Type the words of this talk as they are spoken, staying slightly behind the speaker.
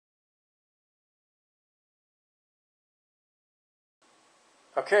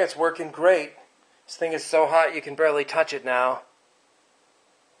Okay, it's working great. This thing is so hot you can barely touch it now.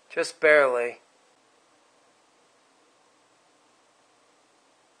 Just barely.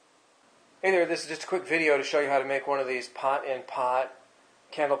 Hey there, this is just a quick video to show you how to make one of these pot-in-pot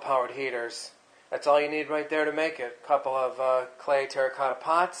candle-powered heaters. That's all you need right there to make it. A couple of clay terracotta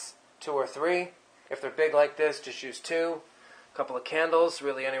pots, 2 or 3. If they're big like this, just use 2. A couple of candles,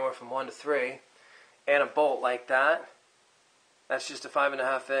 really anywhere from 1 to 3. And a bolt like that. That's just a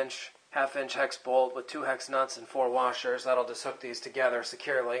 5.5-inch, half-inch hex bolt with 2 hex nuts and 4 washers. That'll just hook these together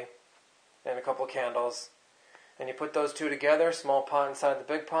securely. And a couple of candles. And you put those 2 together, small pot inside the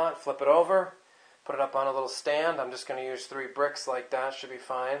big pot, flip it over, put it up on a little stand. I'm just going to use 3 bricks like that, should be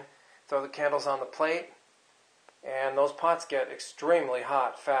fine. Throw the candles on the plate, and those pots get extremely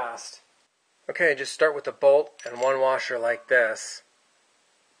hot fast. Okay, just start with the bolt and 1 washer like this.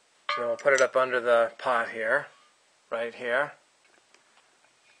 And we'll put it up under the pot here, right here.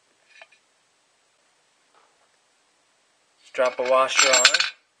 Just drop a washer on,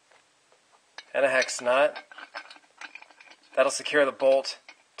 and a hex nut. That'll secure the bolt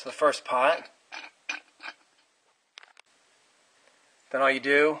to the first pot. Then all you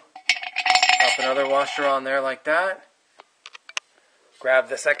do, drop another washer on there like that. Grab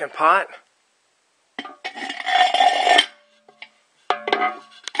the second pot.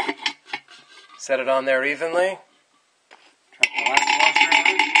 Set it on there evenly. Drop the last washer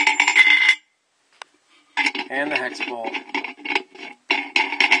on. And the hex bolt.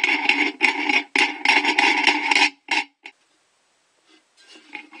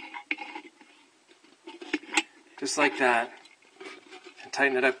 Just like that. And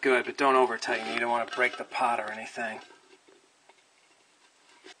tighten it up good, but don't over tighten. You don't want to break the pot or anything.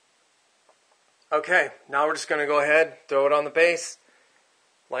 Okay, now we're just going to go ahead, throw it on the base,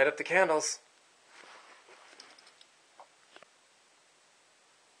 light up the candles.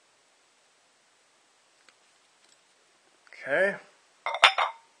 Okay.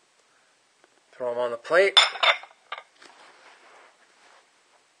 Throw them on the plate.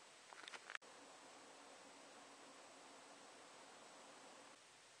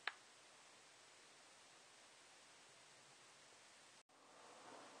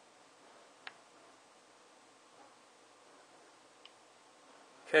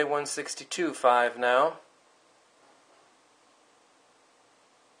 Okay, 162.5 now.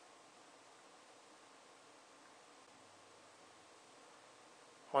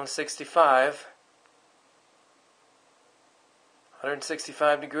 $165.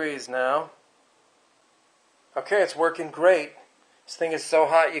 165 degrees now. Okay, it's working great. This thing is so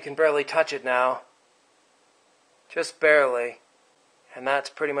hot you can barely touch it now. Just barely. And that's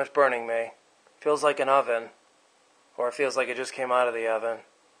pretty much burning me. Feels like an oven. Or it feels like it just came out of the oven.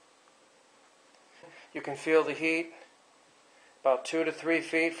 You can feel the heat. About 2 to 3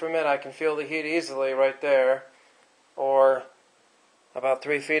 feet from it, I can feel the heat easily right there. Or about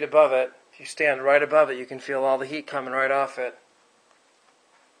 3 feet above it. If you stand right above it, you can feel all the heat coming right off it.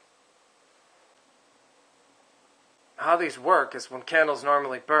 How these work is when candles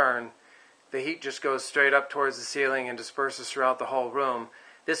normally burn, the heat just goes straight up towards the ceiling and disperses throughout the whole room.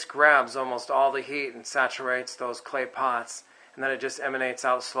 This grabs almost all the heat and saturates those clay pots, and then it just emanates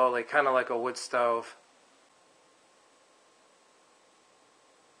out slowly, kind of like a wood stove.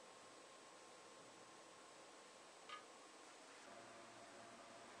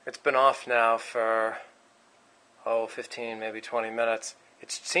 It's been off now for, 15, maybe 20 minutes.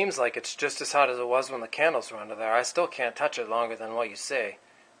 It seems like it's just as hot as it was when the candles were under there. I still can't touch it longer than what you see.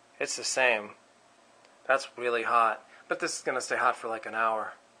 It's the same. That's really hot. But this is going to stay hot for like an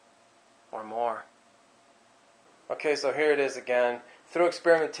hour or more. Okay, so here it is again. Through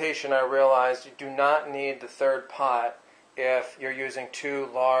experimentation, I realized you do not need the third pot if you're using 2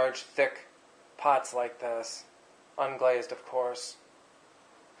 large, thick pots like this. Unglazed, of course.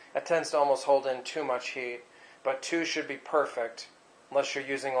 That tends to almost hold in too much heat, but 2 should be perfect, unless you're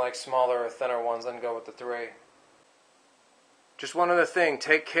using like smaller or thinner ones, then go with the 3. Just one other thing,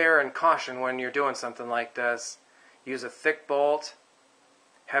 take care and caution when you're doing something like this. Use a thick bolt,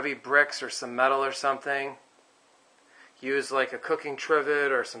 heavy bricks or some metal or something. Use like a cooking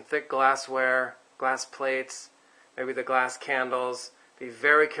trivet or some thick glassware, glass plates, maybe the glass candles. Be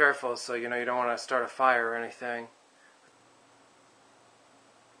very careful so you don't want to start a fire or anything.